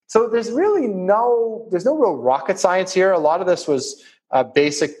So there's no real rocket science here. A lot of this was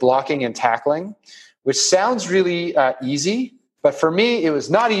basic blocking and tackling, which sounds really easy, but for me, it was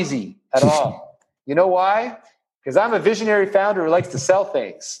not easy at all. You know why? Because I'm a visionary founder who likes to sell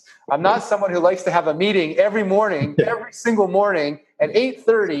things. I'm not someone who likes to have a meeting every morning, every single morning at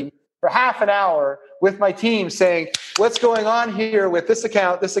 8:30 for half an hour with my team saying, what's going on here with this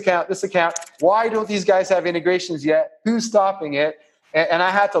account, this account, this account? Why don't these guys have integrations yet? Who's stopping it? And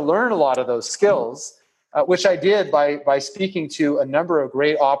I had to learn a lot of those skills, which I did by speaking to a number of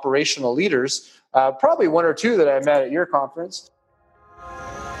great operational leaders, probably one or two that I met at your conference.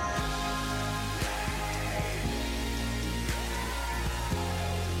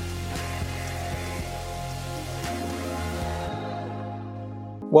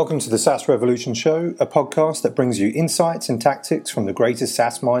 Welcome to the SaaS Revolution Show, a podcast that brings you insights and tactics from the greatest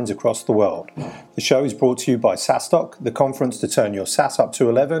SaaS minds across the world. The show is brought to you by SaaStock, the conference to turn your SaaS up to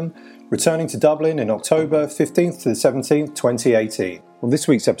 11, returning to Dublin in October 15th to the 17th, 2018. On this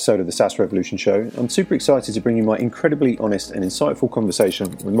week's episode of the SaaS Revolution Show, I'm super excited to bring you my incredibly honest and insightful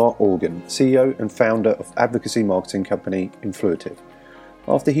conversation with Mark Organ, CEO and founder of advocacy marketing company Influitive.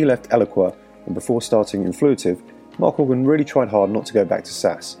 After he left Eloqua and before starting Influitive, Mark Organ really tried hard not to go back to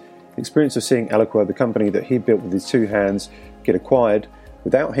SaaS. The experience of seeing Eloqua, the company that he built with his two hands, get acquired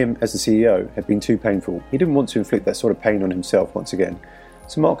without him as the CEO had been too painful. He didn't want to inflict that sort of pain on himself once again.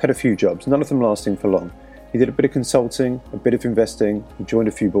 So Mark had a few jobs, none of them lasting for long. He did a bit of consulting, a bit of investing, he joined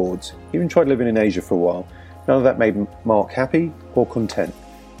a few boards. He even tried living in Asia for a while. None of that made Mark happy or content.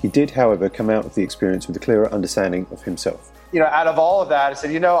 He did, however, come out of the experience with a clearer understanding of himself. Out of all of that, I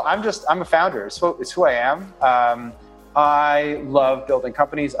said, I'm a founder. It's who I am. I love building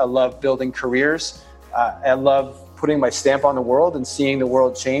companies. I love building careers. I love putting my stamp on the world and seeing the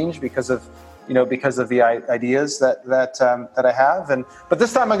world change because of the ideas that I have. But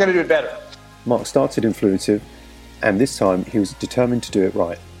this time I'm going to do it better. Mark started Influitive, and this time he was determined to do it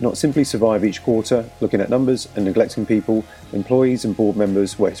right. Not simply survive each quarter, looking at numbers and neglecting people. Employees and board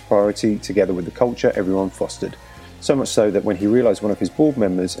members were his priority, together with the culture everyone fostered. So much so that when he realised one of his board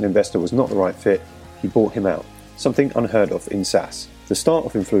members, an investor, was not the right fit, he bought him out. Something unheard of in SaaS. The start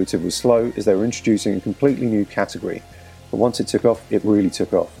of Influitive was slow as they were introducing a completely new category. But once it took off, it really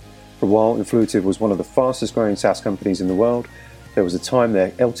took off. For a while, Influitive was one of the fastest growing SaaS companies in the world. There was a time their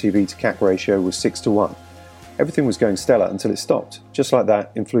LTV to CAC ratio was 6-1. Everything was going stellar until it stopped. Just like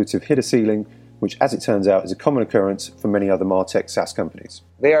that, Influitive hit a ceiling, which, as it turns out, is a common occurrence for many other MarTech SaaS companies.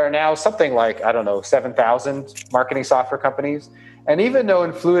 They are now something like, 7,000 marketing software companies. And even though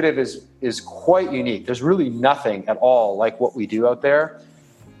Influitive is quite unique, there's really nothing at all like what we do out there,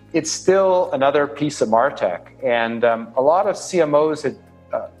 it's still another piece of MarTech. And a lot of CMOs had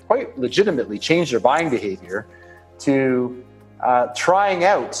quite legitimately changed their buying behavior to trying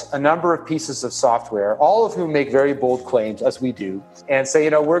out a number of pieces of software, all of whom make very bold claims, as we do, and say,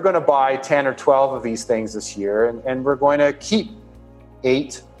 we're going to buy 10 or 12 of these things this year, and we're going to keep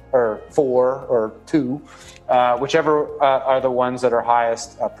 8 or 4 or 2, whichever are the ones that are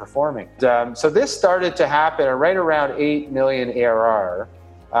highest performing. So this started to happen right around 8 million ARR.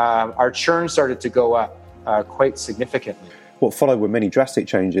 Our churn started to go up quite significantly. What followed were many drastic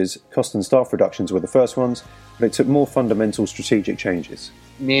changes. Cost and staff reductions were the first ones, but it took more fundamental strategic changes.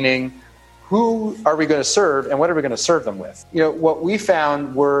 Meaning, who are we going to serve and what are we going to serve them with? What we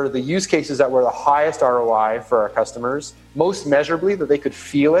found were the use cases that were the highest ROI for our customers, most measurably, that they could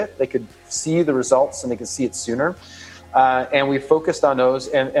feel it, they could see the results, and they could see it sooner. And we focused on those,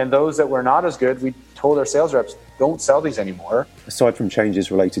 and those that were not as good, we told our sales reps, don't sell these anymore. Aside from changes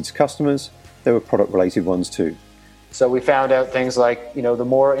related to customers, there were product-related ones too. So we found out things like, the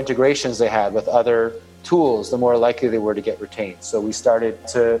more integrations they had with other tools, the more likely they were to get retained. So we started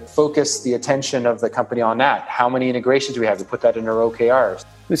to focus the attention of the company on that. How many integrations do we have? We put that in our OKRs.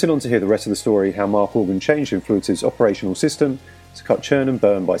 Listen on to hear the rest of the story, how Mark Organ changed Influitive's operational system to cut churn and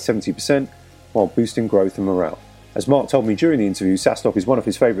burn by 70% while boosting growth and morale. As Mark told me during the interview, SaaStock is one of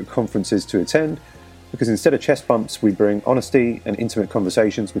his favourite conferences to attend because instead of chest bumps, we bring honesty and intimate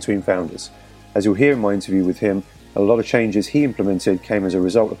conversations between founders. As you'll hear in my interview with him, a lot of changes he implemented came as a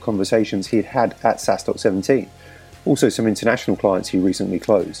result of conversations he had at SaaStock 17. Also some international clients he recently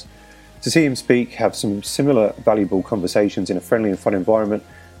closed. To see him speak, have some similar valuable conversations in a friendly and fun environment,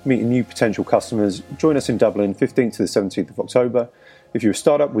 meeting new potential customers, join us in Dublin 15th to the 17th of October. If you're a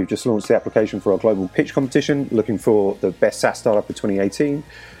startup, we've just launched the application for our global pitch competition, looking for the best SaaS startup of 2018.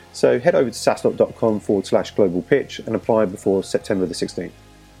 So head over to saastock.com/global pitch and apply before September the 16th.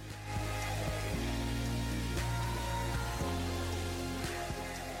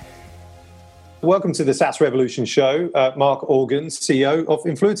 Welcome to the SaaS Revolution show. Mark Organ, CEO of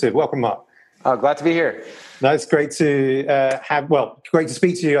Influitive. Welcome, Mark. Glad to be here. No, it's great to great to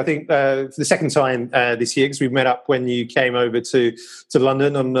speak to you. I think for the second time this year, because we've met up when you came over to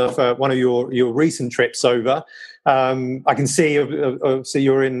London on one of your recent trips over. I can see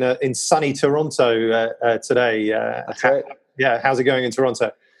you're in sunny Toronto today. That's right. Yeah, how's it going in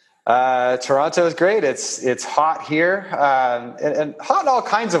Toronto? Toronto is great. It's hot here, and hot in all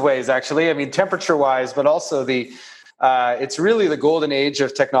kinds of ways, actually. I mean, temperature-wise, but also it's really the golden age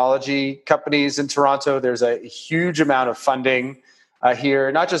of technology companies in Toronto. There's a huge amount of funding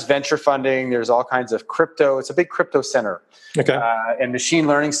here, not just venture funding. There's all kinds of crypto. It's a big crypto center, and machine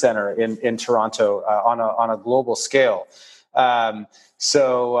learning center in Toronto on a global scale.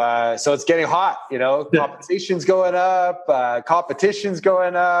 So it's getting hot. Competition's going up, competition's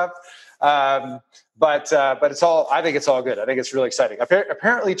going up. But it's all. I think it's all good. I think it's really exciting.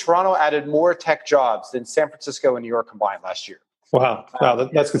 Apparently, Toronto added more tech jobs than San Francisco and New York combined last year. Wow,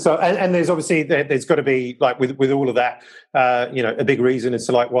 that's good. So, and there's obviously there's got to be with all of that, a big reason as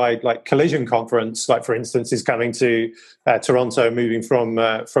to why Collision Conference, for instance, is coming to Toronto, moving from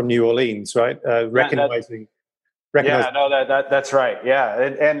New Orleans, right? Recognizing. Yeah, no, that's right. Yeah,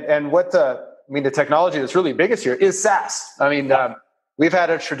 and what the technology that's really biggest here is SaaS. I mean. We've had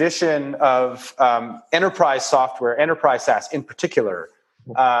a tradition of enterprise software, enterprise SaaS in particular,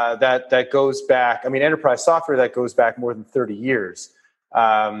 that goes back. I mean, enterprise software that goes back more than 30 years,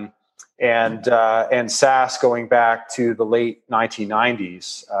 and SaaS going back to the late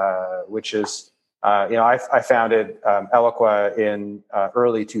 1990s, which is, I founded Eloqua in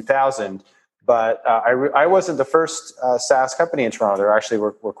early 2000, but I wasn't the first SaaS company in Toronto. There actually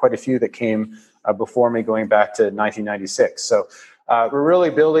were quite a few that came before me, going back to 1996. So. We're really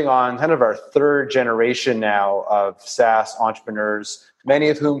building on kind of our third generation now of SaaS entrepreneurs, many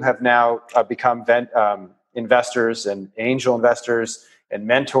of whom have now become investors and angel investors and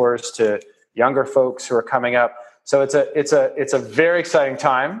mentors to younger folks who are coming up. So it's a very exciting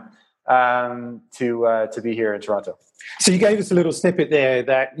time to be here in Toronto. So you gave us a little snippet there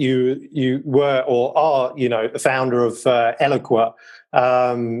that you were or are the founder of Eloqua.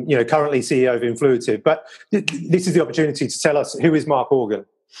 Currently CEO of Influitive, but this is the opportunity to tell us, who is Mark Organ?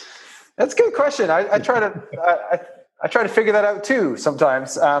 That's a good question. I try to figure that out too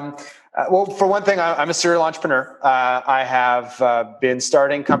sometimes. Well, for one thing, I'm a serial entrepreneur. I have been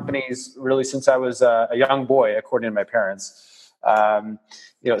starting companies really since I was a young boy, according to my parents.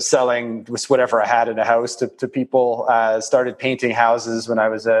 Selling just whatever I had in a house to people. Started painting houses when I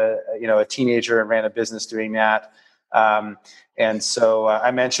was a teenager and ran a business doing that. And so I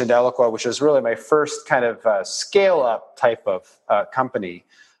mentioned Eloqua, which is really my first kind of scale-up type of company.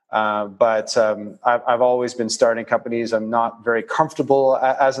 But I've always been starting companies. I'm not very comfortable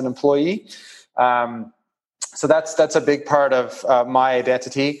as an employee. So that's a big part of my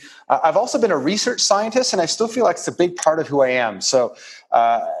identity. I've also been a research scientist, and I still feel like it's a big part of who I am. So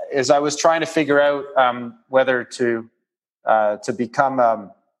as I was trying to figure out whether to become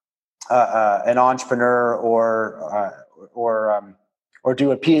an entrepreneur or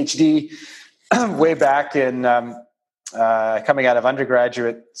do a PhD way back in coming out of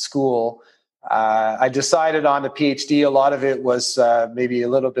undergraduate school, I decided on the PhD. A lot of it was maybe a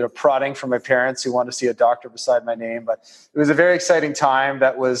little bit of prodding from my parents who wanted to see a doctor beside my name, but it was a very exciting time.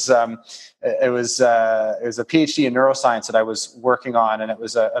 That was it was a PhD in neuroscience that I was working on, and it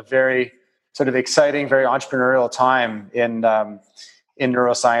was a very sort of exciting, very entrepreneurial time in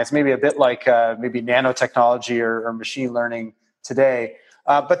neuroscience, maybe a bit like maybe nanotechnology or machine learning today.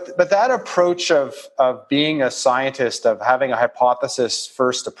 But that approach of being a scientist, of having a hypothesis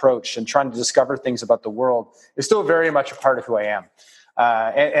first approach and trying to discover things about the world is still very much a part of who I am.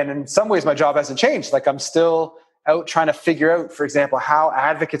 And in some ways, my job hasn't changed. Like, I'm still out trying to figure out, for example, how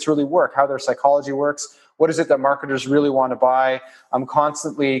advocates really work, how their psychology works. What is it that marketers really want to buy? I'm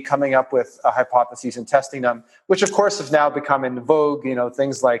constantly coming up with hypotheses and testing them, which of course have now become in vogue.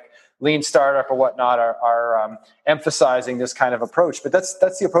 Things like lean startup or whatnot are emphasizing this kind of approach. But that's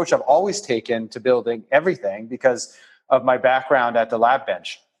the approach I've always taken to building everything because of my background at the lab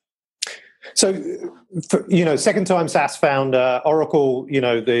bench. So, second time SaaS founder, Oracle,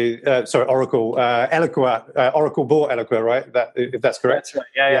 Oracle, Eloqua, Oracle bought Eloqua, right? If that's correct? That's right.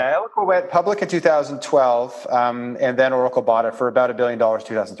 Yeah. Eloqua went public in 2012, and then Oracle bought it for about $1 billion in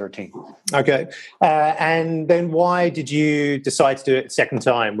 2013. Okay. And then why did you decide to do it second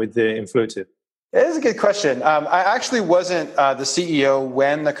time with the Influitive? It is a good question. I actually wasn't the CEO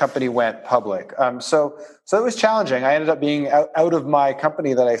when the company went public. So it was challenging. I ended up being out of my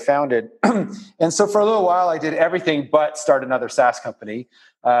company that I founded. And so for a little while, I did everything but start another SaaS company.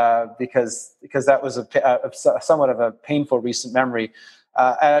 because that was somewhat of a painful recent memory.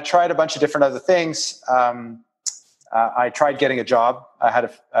 And I tried a bunch of different other things. I tried getting a job. I had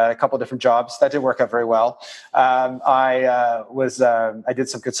a couple of different jobs. That didn't work out very well. I did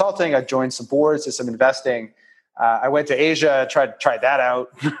some consulting. I joined some boards, did some investing. I went to Asia, tried that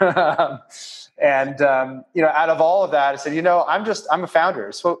out. And out of all of that, I said, I'm a founder.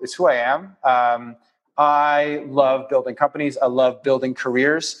 It's who I am. I love building companies. I love building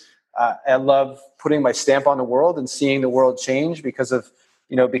careers. I love putting my stamp on the world and seeing the world change because of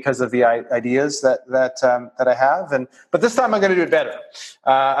the ideas that I have. But this time I'm going to do it better.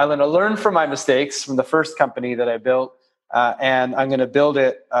 I'm going to learn from my mistakes from the first company that I built, and I'm going to build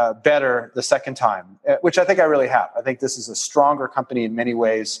it better the second time, which I think I really have. I think this is a stronger company in many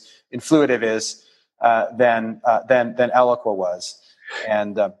ways. Influitive is than Eloqua was,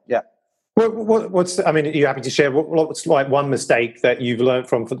 and yeah. Are you happy to share what's like one mistake that you've learned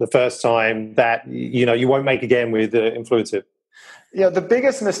from for the first time that you won't make again with Influitive? The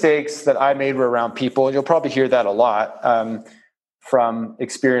biggest mistakes that I made were around people, and you'll probably hear that a lot from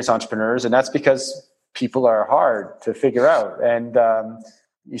experienced entrepreneurs, and that's because people are hard to figure out. And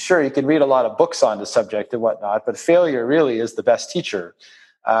sure, you can read a lot of books on the subject and whatnot, but failure really is the best teacher.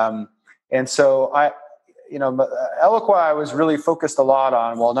 And so Eloqua, I was really focused a lot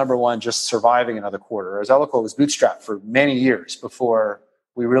on, number one, just surviving another quarter, as Eloqua was bootstrapped for many years before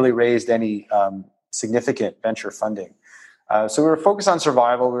we really raised any significant venture funding. So we were focused on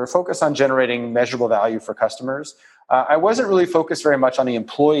survival. We were focused on generating measurable value for customers. I wasn't really focused very much on the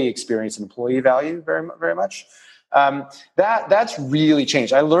employee experience and employee value very much. That's really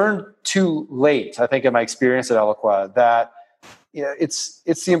changed. I learned too late, I think, in my experience at Eloqua, that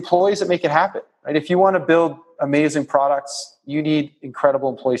it's the employees that make it happen. Right? If you want to build amazing products, you need incredible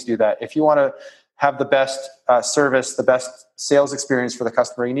employees to do that. If you want to have the best service, the best sales experience for the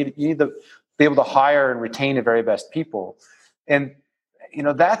customer, you need to be able to hire and retain the very best people. And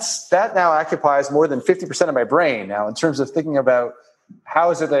that now occupies more than 50% of my brain now in terms of thinking about how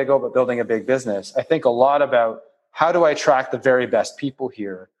is it that I go about building a big business. I think a lot about how do I attract the very best people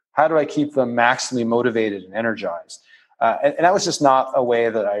here? How do I keep them maximally motivated and energized? And that was just not a way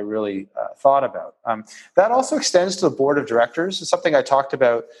that I really thought about. That also extends to the board of directors. It's something I talked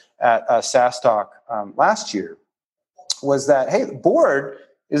about at SaaS Talk last year, was that, hey, the board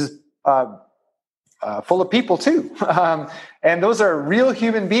is full of people too. And those are real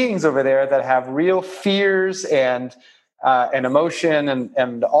human beings over there that have real fears and emotion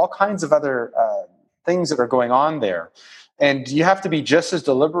and all kinds of other things that are going on there. And you have to be just as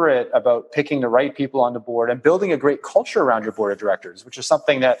deliberate about picking the right people on the board and building a great culture around your board of directors, which is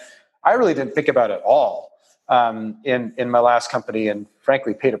something that I really didn't think about at all in my last company, and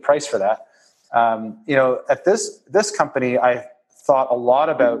frankly paid a price for that. At this company, I thought a lot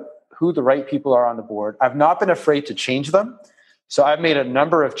about who the right people are on the board. I've not been afraid to change them. So I've made a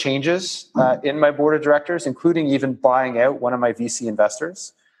number of changes in my board of directors, including even buying out one of my VC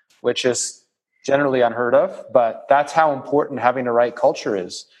investors, which is generally unheard of, but that's how important having the right culture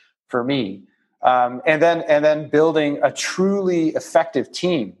is for me. And then building a truly effective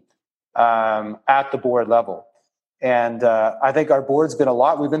team at the board level. And I think our board's been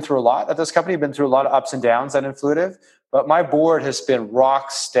we've been through a lot at this company, been through a lot of ups and downs at Influitive, but my board has been rock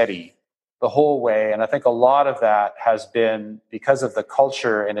steady the whole way. And I think a lot of that has been because of the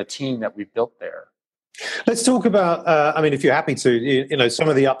culture and a team that we've built there. Let's talk about, if you're happy to, some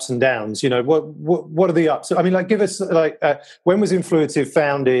of the ups and downs. What are the ups? Give us, when was Influitive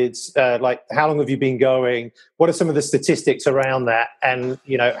founded? How long have you been going? What are some of the statistics around that? And,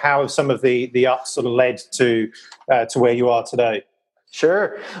 how have some of the ups sort of led to where you are today?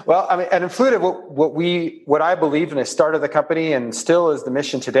 Sure. Well, at Influitive, what I believe, and I started the company and still is the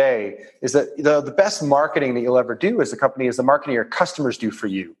mission today, is that the best marketing that you'll ever do as a company is the marketing your customers do for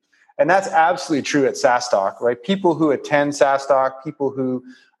you. And that's absolutely true at SaaS Talk, right? People who attend SaaS Talk, people who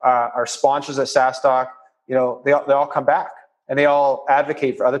are sponsors at SaaS Talk, they all come back and they all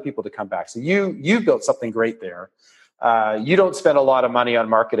advocate for other people to come back. So you built something great there. You don't spend a lot of money on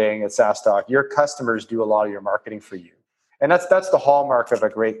marketing at SaaS Talk. Your customers do a lot of your marketing for you. And that's the hallmark of a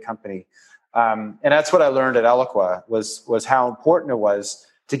great company. And that's what I learned at Eloqua was how important it was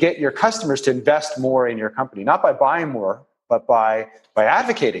to get your customers to invest more in your company, not by buying more, but by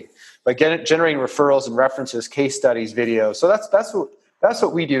advocating, by generating referrals and references, case studies, videos. So that's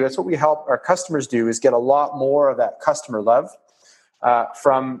what we do. That's what we help our customers do, is get a lot more of that customer love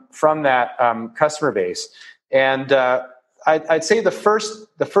from that customer base. And I'd say the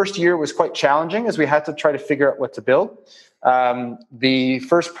first year was quite challenging, as we had to try to figure out what to build. The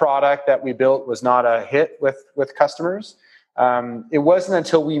first product that we built was not a hit with customers. It wasn't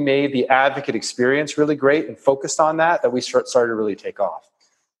until we made the advocate experience really great and focused on that we started to really take off.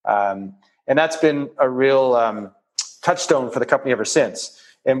 And that's been a real touchstone for the company ever since.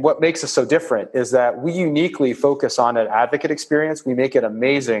 And what makes us so different is that we uniquely focus on an advocate experience. We make it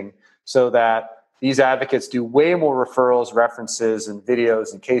amazing so that these advocates do way more referrals, references, and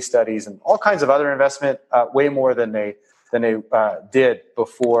videos and case studies and all kinds of other investment, way more than they did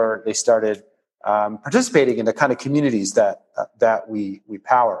before they started participating in the kind of communities that we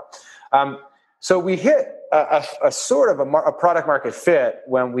power. So we hit a sort of a product market fit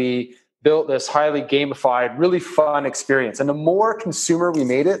when we built this highly gamified, really fun experience. And the more consumer we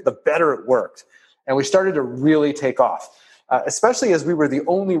made it, the better it worked. And we started to really take off, especially as we were the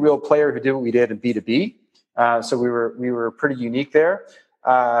only real player who did what we did in B2B. So we were pretty unique there.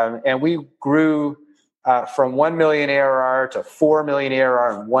 And we grew from 1 million ARR to 4 million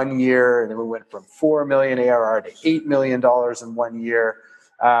ARR in 1 year. And then we went from 4 million ARR to $8 million in 1 year.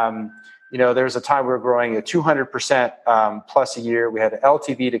 There's a time we were growing at 200% plus a year. We had an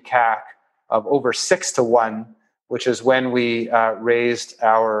LTV to CAC of over 6-to-1, which is when we raised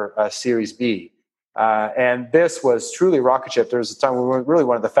our Series B. And this was truly rocket ship. There was a time we were really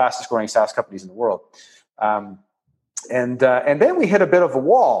one of the fastest growing SaaS companies in the world. And then we hit a bit of a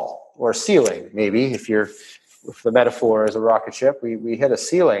wall or ceiling, maybe, if the metaphor is a rocket ship. We hit a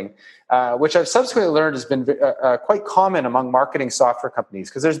ceiling, which I've subsequently learned has been quite common among marketing software companies,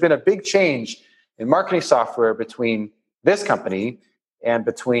 because there's been a big change in marketing software between this company and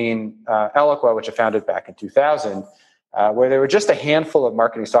between Eloqua, which I founded back in 2000, where there were just a handful of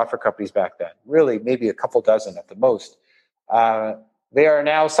marketing software companies back then, really maybe a couple dozen at the most. They are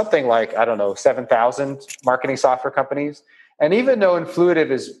now something like, 7,000 marketing software companies. And even though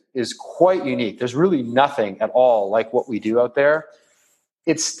Influitive is quite unique, there's really nothing at all like what we do out there,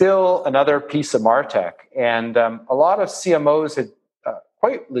 it's still another piece of MarTech. And a lot of CMOs had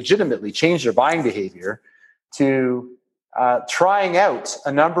quite legitimately changed their buying behavior to trying out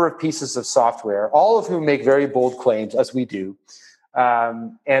a number of pieces of software, all of whom make very bold claims, as we do,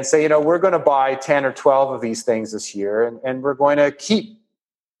 and say, we're going to buy 10 or 12 of these things this year, and we're going to keep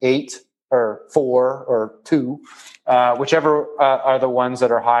 8 or 4 or 2, whichever are the ones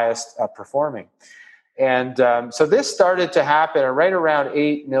that are highest performing. And so this started to happen right around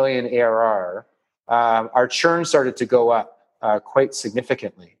 8 million ARR. Our churn started to go up quite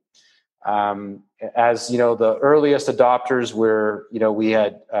significantly. As the earliest adopters were, we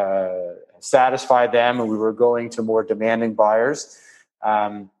had satisfied them and we were going to more demanding buyers.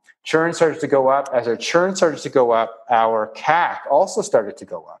 Churn started to go up. As our churn started to go up, our CAC also started to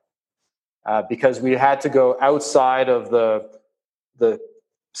go up because we had to go outside of the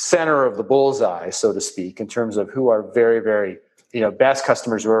center of the bullseye, so to speak, in terms of who our very, very best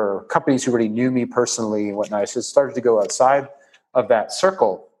customers were, or companies who already knew me personally and whatnot. So it started to go outside of that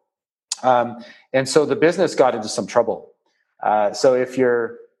circle. And so the business got into some trouble. So if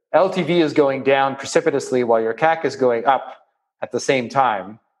your LTV is going down precipitously while your CAC is going up at the same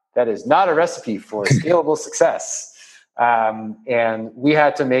time, that is not a recipe for scalable success. And we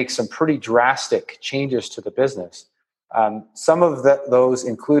had to make some pretty drastic changes to the business. Some of those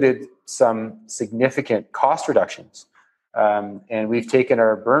included some significant cost reductions. And we've taken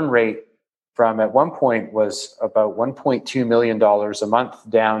our burn rate from, at one point, was about $1.2 million a month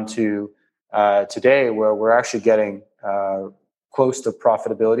down to today, where we're actually getting close to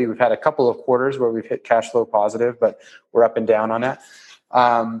profitability. We've had a couple of quarters where we've hit cash flow positive, but we're up and down on that.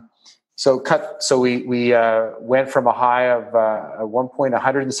 So we went from a high of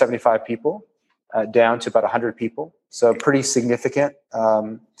 175 people down to about 100 people. So pretty significant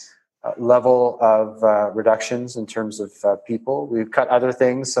level of reductions in terms of people. We've cut other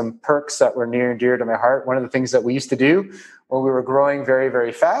things, some perks that were near and dear to my heart. One of the things that we used to do when we were growing very,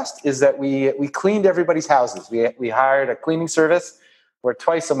 very fast is that we cleaned everybody's houses. We hired a cleaning service where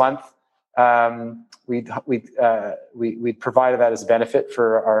twice a month we provided that as a benefit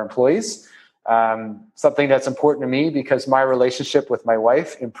for our employees. Something that's important to me because my relationship with my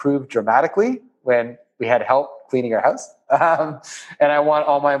wife improved dramatically when we had help cleaning our house. And I want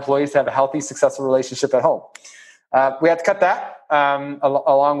all my employees to have a healthy, successful relationship at home. We had to cut that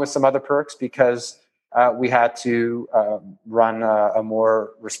along with some other perks because we had to run a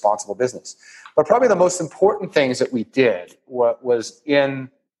more responsible business. But probably the most important things that we did was in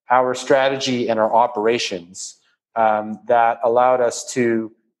our strategy and our operations that allowed us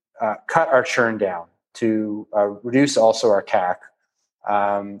to cut our churn down, to reduce also our CAC,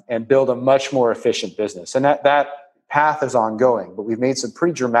 and build a much more efficient business. And that path is ongoing, but we've made some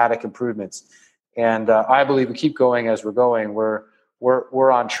pretty dramatic improvements. And I believe we keep going as we're going.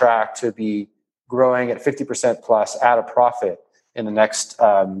 We're on track to be growing at 50% plus at a profit in the next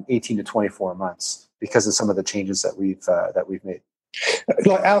 18 to 24 months because of some of the changes that we've made.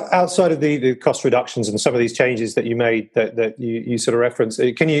 Like outside of the cost reductions and some of these changes that you made that you sort of referenced,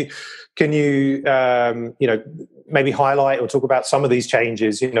 can you maybe highlight or talk about some of these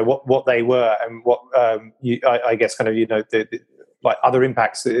changes? What they were and what I guess kind of the like other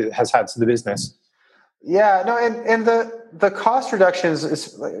impacts that it has had to the business. Yeah, no, and the cost reductions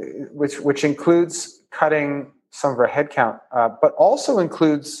is which includes cutting some of our headcount, but also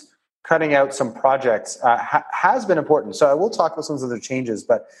includes cutting out some projects has been important. So I will talk about some of the changes,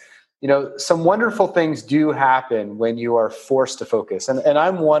 but some wonderful things do happen when you are forced to focus. And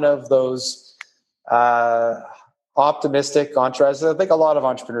I'm one of those optimistic entrepreneurs. I think a lot of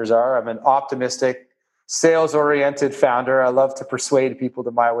entrepreneurs are. I'm an optimistic, sales-oriented founder. I love to persuade people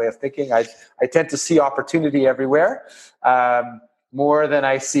to my way of thinking. I tend to see opportunity everywhere, more than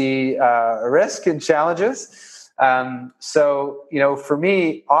I see risk and challenges. So, for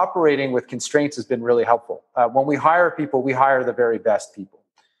me, operating with constraints has been really helpful. When we hire people, we hire the very best people.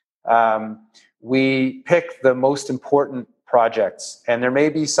 We pick the most important projects, and there may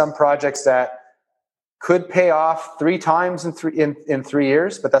be some projects that could pay off 3 times in 3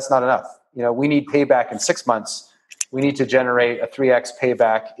 years, but that's not enough. We need payback in 6 months. We need to generate a 3x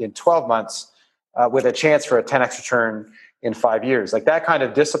payback in 12 months with a chance for a 10x return in 5 years. Like that kind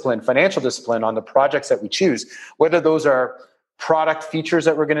of discipline, financial discipline on the projects that we choose, whether those are product features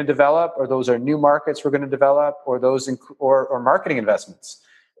that we're going to develop, or those are new markets we're going to develop, or those or marketing investments.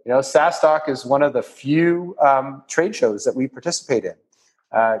 SaaStock is one of the few trade shows that we participate in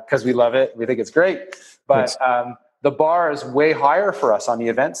because we love it. We think it's great, but the bar is way higher for us on the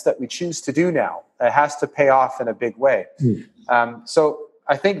events that we choose to do now. It has to pay off in a big way. So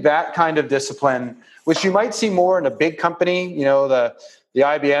I think that kind of discipline, which you might see more in a big company, the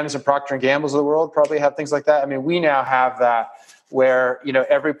IBMs and Procter & Gamble's of the world probably have things like that. I mean, we now have that where,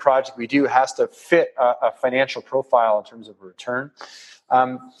 every project we do has to fit a financial profile in terms of a return.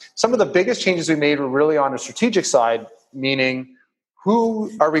 Some of the biggest changes we made were really on the strategic side, meaning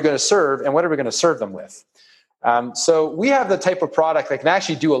who are we going to serve and what are we going to serve them with? So we have the type of product that can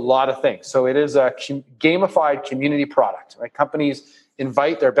actually do a lot of things. So it is a gamified community product, right? Companies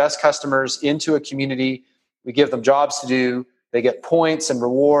invite their best customers into a community. We give them jobs to do. They get points and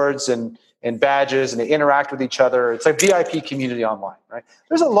rewards and badges, and they interact with each other. It's a VIP community online, right?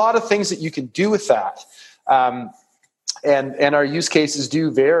 There's a lot of things that you can do with that. And our use cases do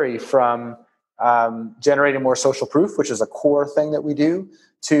vary from generating more social proof, which is a core thing that we do,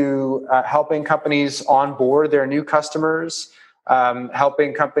 to helping companies onboard their new customers,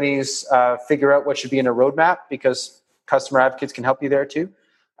 helping companies figure out what should be in a roadmap, because customer advocates can help you there too.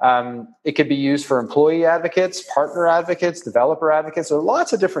 It could be used for employee advocates, partner advocates, developer advocates. There are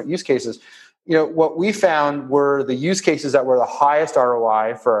lots of different use cases. What we found were the use cases that were the highest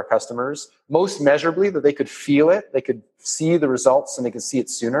ROI for our customers, most measurably, that they could feel it, they could see the results, and they could see it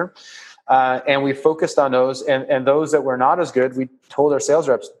sooner. And we focused on those, and those that were not as good, we told our sales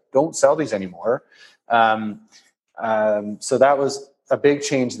reps, don't sell these anymore. So that was a big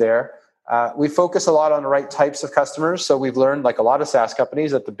change there. We focus a lot on the right types of customers. So we've learned, like a lot of SaaS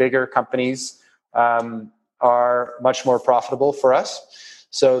companies, that the bigger companies are much more profitable for us.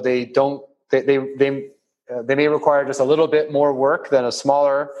 So they may require just a little bit more work than a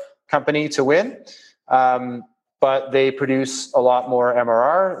smaller company to win. But they produce a lot more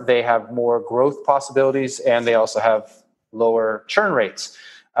MRR, they have more growth possibilities, and they also have lower churn rates.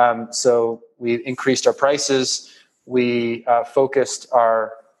 So we increased our prices, we focused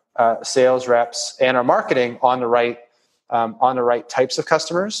our sales reps and our marketing on the right types of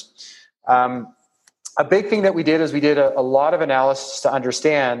customers. A big thing that we did is we did a lot of analysis to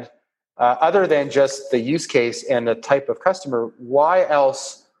understand, other than just the use case and the type of customer, why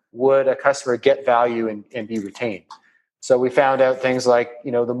else would a customer get value and be retained? So we found out things like,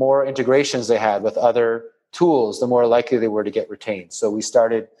 the more integrations they had with other tools, the more likely they were to get retained. So we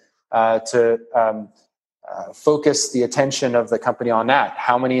started to focus the attention of the company on that.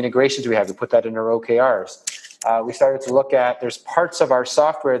 How many integrations do we have? We put that in our OKRs. We started to look at, there's parts of our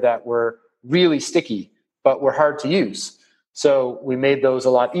software that were really sticky, but were hard to use. So we made those a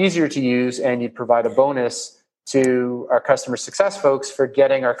lot easier to use, and you'd provide a bonus to our customer success folks for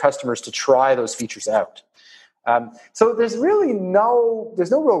getting our customers to try those features out. So there's no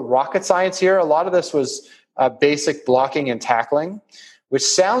real rocket science here. A lot of this was basic blocking and tackling, which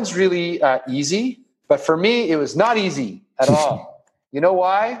sounds really easy, but for me, it was not easy at all. You know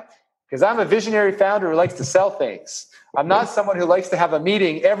why? Because I'm a visionary founder who likes to sell things. I'm not someone who likes to have a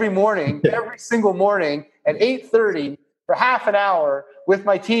meeting every morning, every single morning at 8:30 for half an hour with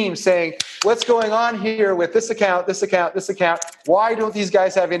my team saying, what's going on here with this account, this account, this account? Why don't these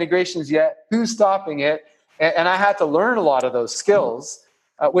guys have integrations yet? Who's stopping it? And I had to learn a lot of those skills,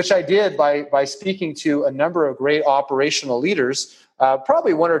 which I did by speaking to a number of great operational leaders,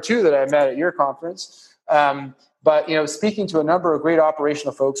 probably one or two that I met at your conference. But speaking to a number of great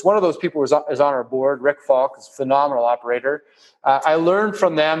operational folks, one of those people is on our board. Rick Falk is a phenomenal operator. I learned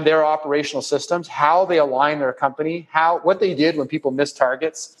from them their operational systems, how they align their company, what they did when people missed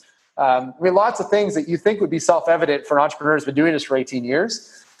targets. Lots of things that you think would be self-evident for an entrepreneur who's been doing this for 18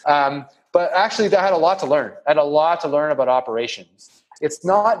 years. But actually, I had a lot to learn. I had a lot to learn about operations. It's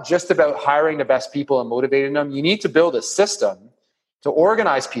not just about hiring the best people and motivating them. You need to build a system to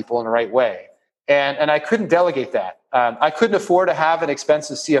organize people in the right way. And I couldn't delegate that. I couldn't afford to have an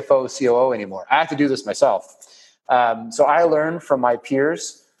expensive CFO, COO anymore. I had to do this myself. So I learned from my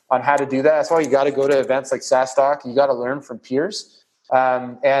peers on how to do that. That's why you got to go to events like SaaStock. You got to learn from peers.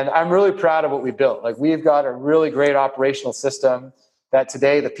 And I'm really proud of what we built. Like, we've got a really great operational system that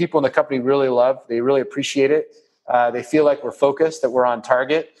today the people in the company really love. They really appreciate it. They feel like we're focused, that we're on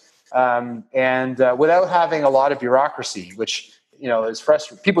target. And without having a lot of bureaucracy, which is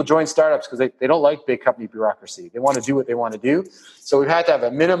frustrating. People join startups because they don't like big company bureaucracy. They want to do what they want to do. So we've had to have a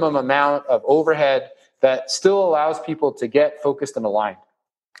minimum amount of overhead that still allows people to get focused and aligned.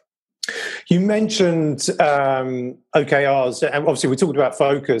 You mentioned OKRs, and obviously we talked about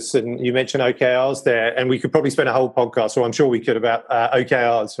focus, and you mentioned OKRs there, and we could probably spend a whole podcast, or I'm sure we could, about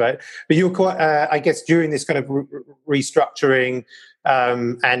OKRs, right? But you were quite, I guess, during this kind of restructuring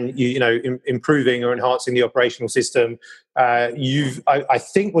and improving or enhancing the operational system. I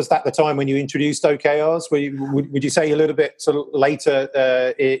think, was that the time when you introduced OKRs? Would you say a little bit sort of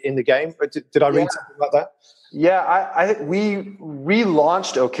later in the game? Did I read something like that? Yeah, I think we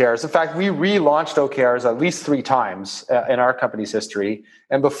relaunched OKRs. In fact, we relaunched OKRs at least 3 times in our company's history.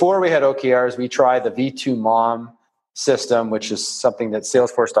 And before we had OKRs, we tried the V2 MOM system, which is something that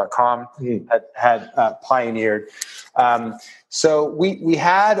Salesforce.com had pioneered. So we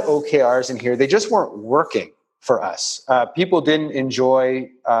had OKRs in here. They just weren't working for us. People didn't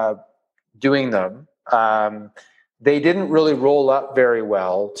enjoy doing them. They didn't really roll up very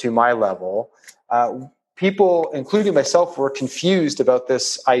well to my level. People, including myself, were confused about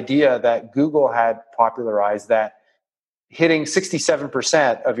this idea that Google had popularized, that hitting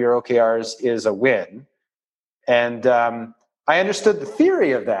 67% of your OKRs is a win. And I understood the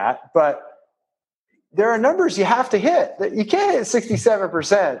theory of that, but there are numbers you have to hit. You can't hit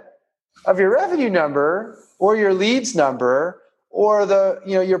 67% of your revenue number or your leads number or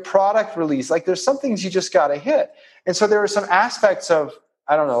your product release. Like, there's some things you just got to hit. And so there were some aspects of,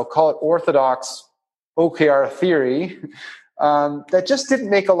 I don't know, call it orthodox OKR theory that just didn't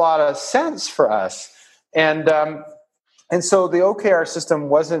make a lot of sense for us. And so the OKR system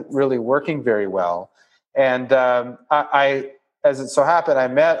wasn't really working very well. And I, as it so happened, I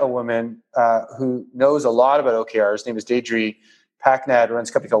met a woman who knows a lot about OKRs. Her name is Deidre Packnad, runs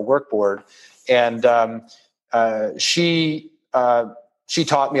a company called Workboard. And she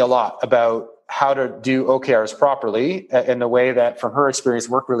taught me a lot about how to do OKRs properly in the way that, from her experience,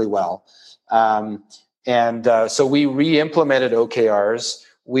 worked really well. So we re-implemented OKRs.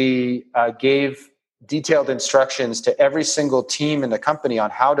 We gave detailed instructions to every single team in the company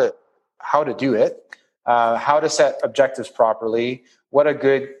on how to do it, how to set objectives properly, what a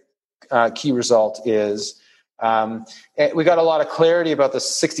good key result is. And we got a lot of clarity about the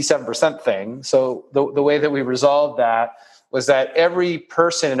 67% thing. So the way that we resolved that was that every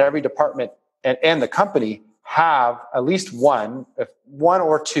person in every department and the company have at least one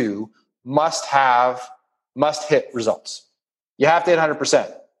or two must hit results. You have to hit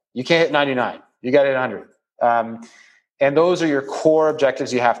 100%. You can't hit 99. You got to hit 100. And those are your core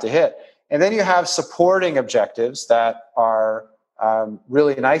objectives you have to hit. And then you have supporting objectives that are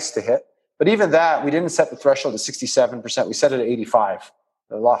really nice to hit. But even that, we didn't set the threshold at 67%. We set it at 85,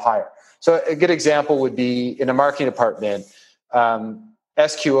 a lot higher. So a good example would be in a marketing department,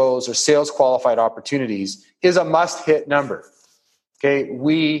 SQOs or sales qualified opportunities is a must-hit number. Okay,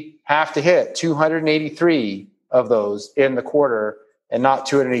 we have to hit 283 of those in the quarter and not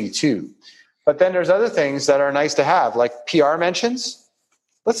 282. But then there's other things that are nice to have, like PR mentions.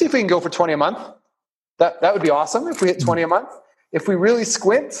 Let's see if we can go for 20 a month. That would be awesome if we hit 20 a month. If we really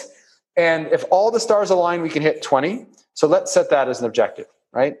squint and if all the stars align, we can hit 20. So let's set that as an objective,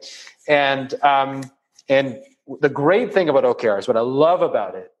 right? And the great thing about OKRs, what I love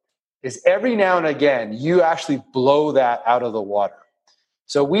about it, is every now and again, you actually blow that out of the water.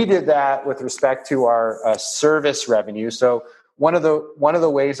 So we did that with respect to our service revenue. So one of the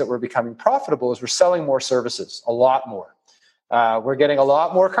ways that we're becoming profitable is we're selling more services, a lot more. We're getting a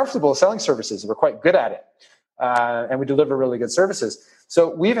lot more comfortable selling services. We're quite good at it. And we deliver really good services.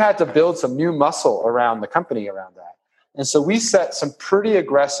 So we've had to build some new muscle around the company around that. And so we set some pretty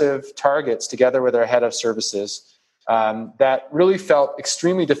aggressive targets together with our head of services that really felt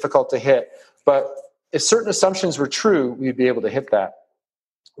extremely difficult to hit. But if certain assumptions were true, we'd be able to hit that.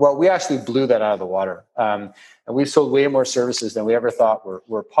 Well, we actually blew that out of the water. And we sold way more services than we ever thought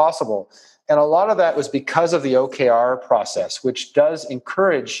were possible. And a lot of that was because of the OKR process, which does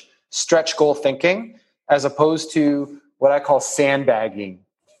encourage stretch goal thinking as opposed to what I call sandbagging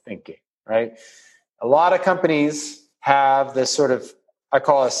thinking, right? A lot of companies have this sort of, I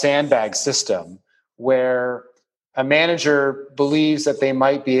call a sandbag system, where a manager believes that they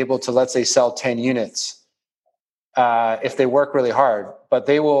might be able to, let's say, sell 10 units if they work really hard, but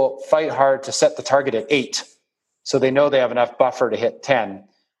they will fight hard to set the target at 8. So they know they have enough buffer to hit 10.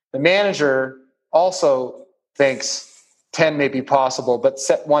 The manager also thinks 10 may be possible, but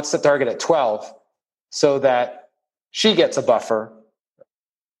wants the target at 12 so that she gets a buffer.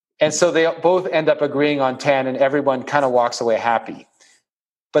 And so they both end up agreeing on 10 and everyone kind of walks away happy.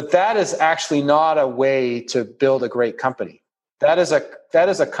 But that is actually not a way to build a great company. That is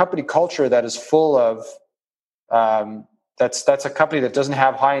a company culture that is full of, that's a company that doesn't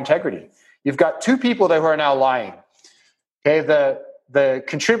have high integrity. You've got two people that who are now lying. Okay, the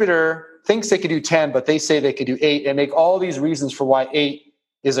contributor thinks they could do 10, but they say they could do 8 and make all these reasons for why 8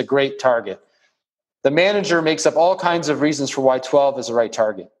 is a great target. The manager makes up all kinds of reasons for why 12 is the right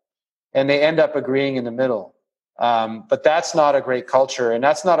target. And they end up agreeing in the middle. But that's not a great culture. And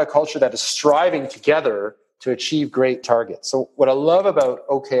that's not a culture that is striving together to achieve great targets. So what I love about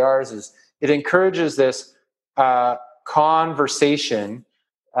OKRs is it encourages this conversation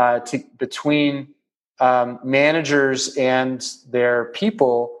between managers and their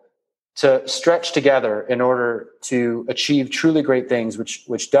people to stretch together in order to achieve truly great things,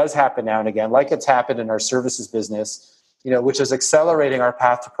 which does happen now and again, like it's happened in our services business, which is accelerating our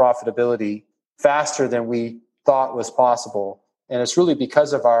path to profitability faster than we thought was possible. And it's really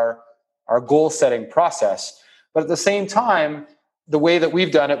because of our goal setting process. But at the same time, the way that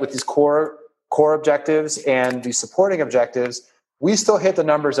we've done it with these core objectives and these supporting objectives, we still hit the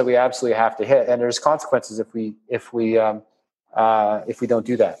numbers that we absolutely have to hit. And there's consequences if we don't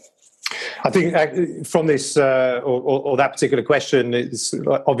do that. I think from this or that particular question, it's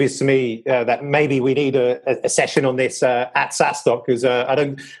obvious to me that maybe we need a session on this at SaaStock, because I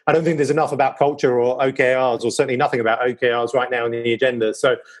don't think there's enough about culture or OKRs, or certainly nothing about OKRs right now on the agenda.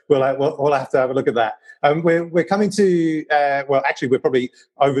 So we'll have to have a look at that. We're coming to actually we're probably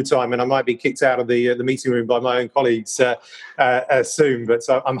over time, and I might be kicked out of the meeting room by my own colleagues soon. But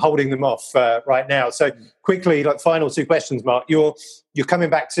so I'm holding them off right now. So quickly, final two questions, Mark. You're coming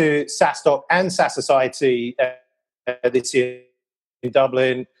back to SaaStock and SaaS Society this year in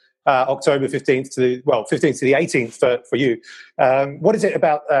Dublin, October 15th to the 18th for you. What is it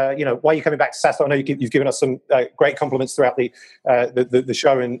about, why are you coming back to SaaStock? I know you've given us some great compliments throughout the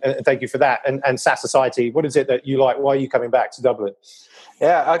show, and thank you for that. And SaaS Society, what is it that you like? Why are you coming back to Dublin?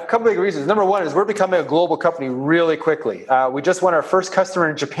 Yeah, a couple of reasons. Number one is we're becoming a global company really quickly. We just won our first customer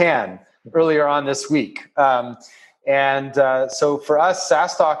in Japan earlier on this week. So for us,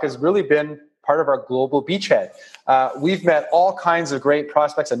 SaaStock has really been part of our global beachhead. We've met all kinds of great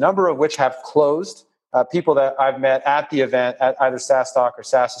prospects, a number of which have closed. People that I've met at the event at either SaaStock or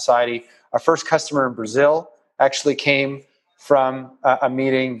SaaS Society. Our first customer in Brazil actually came from a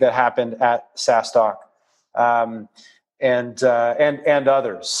meeting that happened at SaaStock, and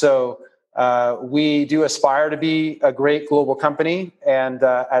others. So we do aspire to be a great global company, and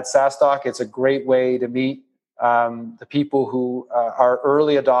at SaaStock, it's a great way to meet the people who are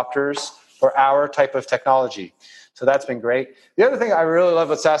early adopters for our type of technology. So that's been great. The other thing I really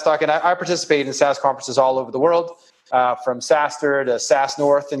love about SaaStock, and I participate in SaaS conferences all over the world, from SaaSter to SaaS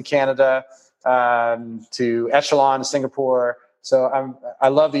North in Canada, to Echelon in Singapore. So I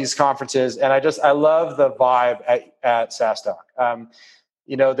love these conferences, and I love the vibe at SaaStock.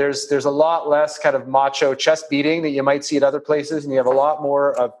 There's a lot less kind of macho chest beating that you might see at other places, and you have a lot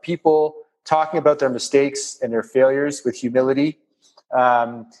more of people talking about their mistakes and their failures with humility,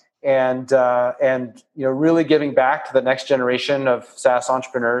 and really giving back to the next generation of SaaS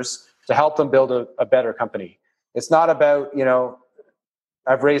entrepreneurs to help them build a better company. It's not about,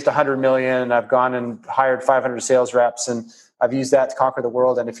 I've raised 100 million, I've gone and hired 500 sales reps, and I've used that to conquer the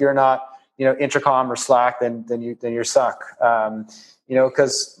world. And if you're not, Intercom or Slack, then you're suck.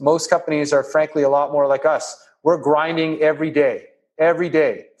 Because most companies are frankly a lot more like us. We're grinding every day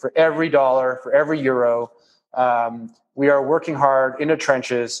for every dollar, for every euro. We are working hard in the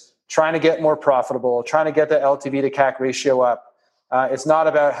trenches, trying to get more profitable, trying to get the LTV to CAC ratio up, It's not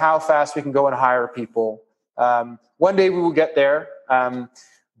about how fast we can go and hire people. One day we will get there.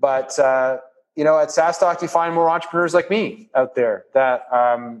 But at SaaStock, you find more entrepreneurs like me out there that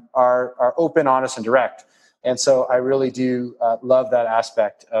are open, honest, and direct. And so I really do love that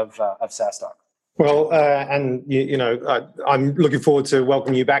aspect of SaaStock. Well, I'm looking forward to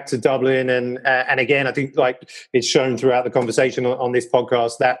welcoming you back to Dublin, and again, I think like it's shown throughout the conversation on this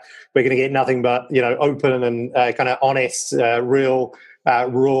podcast that we're going to get nothing but open and kind of honest, real,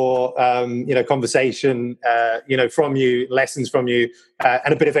 raw, conversation, from you, lessons from you,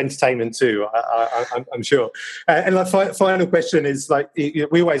 and a bit of entertainment too. I'm sure. And the final question is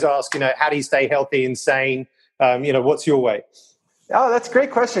we always ask, how do you stay healthy and sane? What's your way? Oh, that's a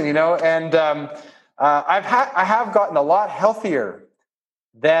great question, and I have gotten a lot healthier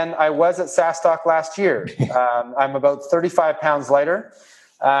than I was at SaaStock last year. I'm about 35 pounds lighter.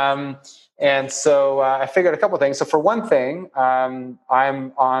 And so I figured a couple of things. So for one thing, I'm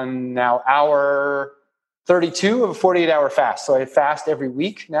on now hour 32 of a 48-hour fast. So I fast every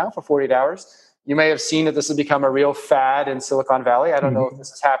week now for 48 hours. You may have seen that this has become a real fad in Silicon Valley. I don't know if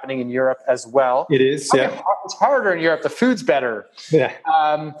this is happening in Europe as well. It is, yeah. It's harder in Europe. The food's better. Yeah.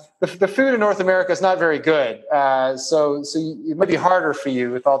 The food in North America is not very good. So it might be harder for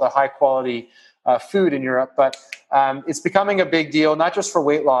you with all the high quality food in Europe. But it's becoming a big deal, not just for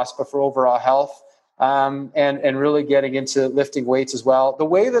weight loss, but for overall health, and really getting into lifting weights as well. The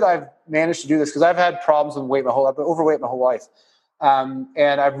way that I've managed to do this, because I've had problems with weight I've been overweight my whole life.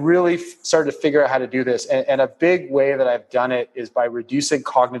 And I've really started to figure out how to do this. And a big way that I've done it is by reducing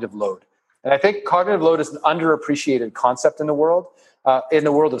cognitive load. And I think cognitive load is an underappreciated concept in the world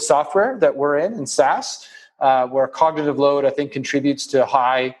of software that we're in SaaS, where cognitive load, I think, contributes to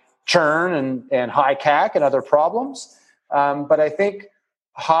high churn and high CAC and other problems. But I think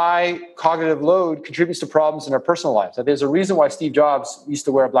high cognitive load contributes to problems in our personal lives. There's a reason why Steve Jobs used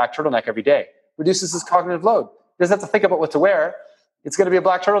to wear a black turtleneck every day. Reduces his cognitive load. He doesn't have to think about what to wear. It's going to be a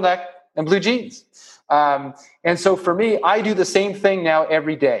black turtleneck and blue jeans. And so for me, I do the same thing now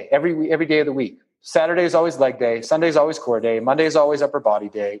every day, every day of the week. Saturday is always leg day. Sunday is always core day. Monday is always upper body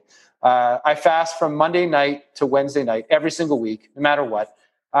day. I fast from Monday night to Wednesday night every single week, no matter what.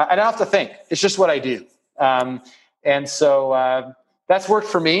 I don't have to think. It's just what I do. And so that's worked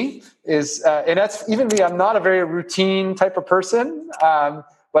for me. And that's even me. I'm not a very routine type of person,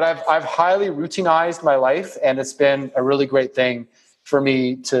 but I've highly routinized my life, and it's been a really great thing for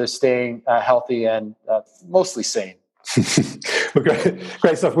me to staying healthy and mostly sane. Well,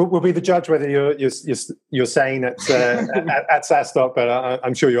 great stuff. We'll be the judge whether you're sane at SaaStock, but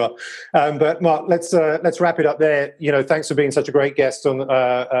I'm sure you are. But Mark, let's wrap it up there. Thanks for being such a great guest on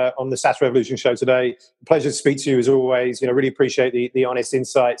the SaaS Revolution show today. Pleasure to speak to you as always. Really appreciate the honest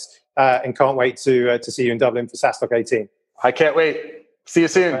insights, and can't wait to see you in Dublin for SaaStock 18. I can't wait. See you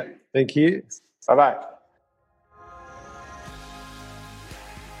soon. Right. Thank you. Bye-bye.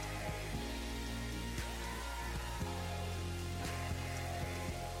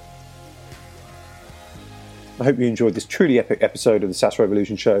 I hope you enjoyed this truly epic episode of the SaaS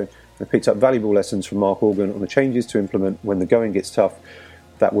Revolution show and picked up valuable lessons from Mark Organ on the changes to implement when the going gets tough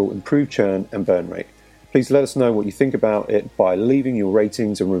that will improve churn and burn rate. Please let us know what you think about it by leaving your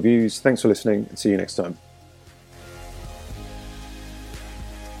ratings and reviews. Thanks for listening, and see you next time.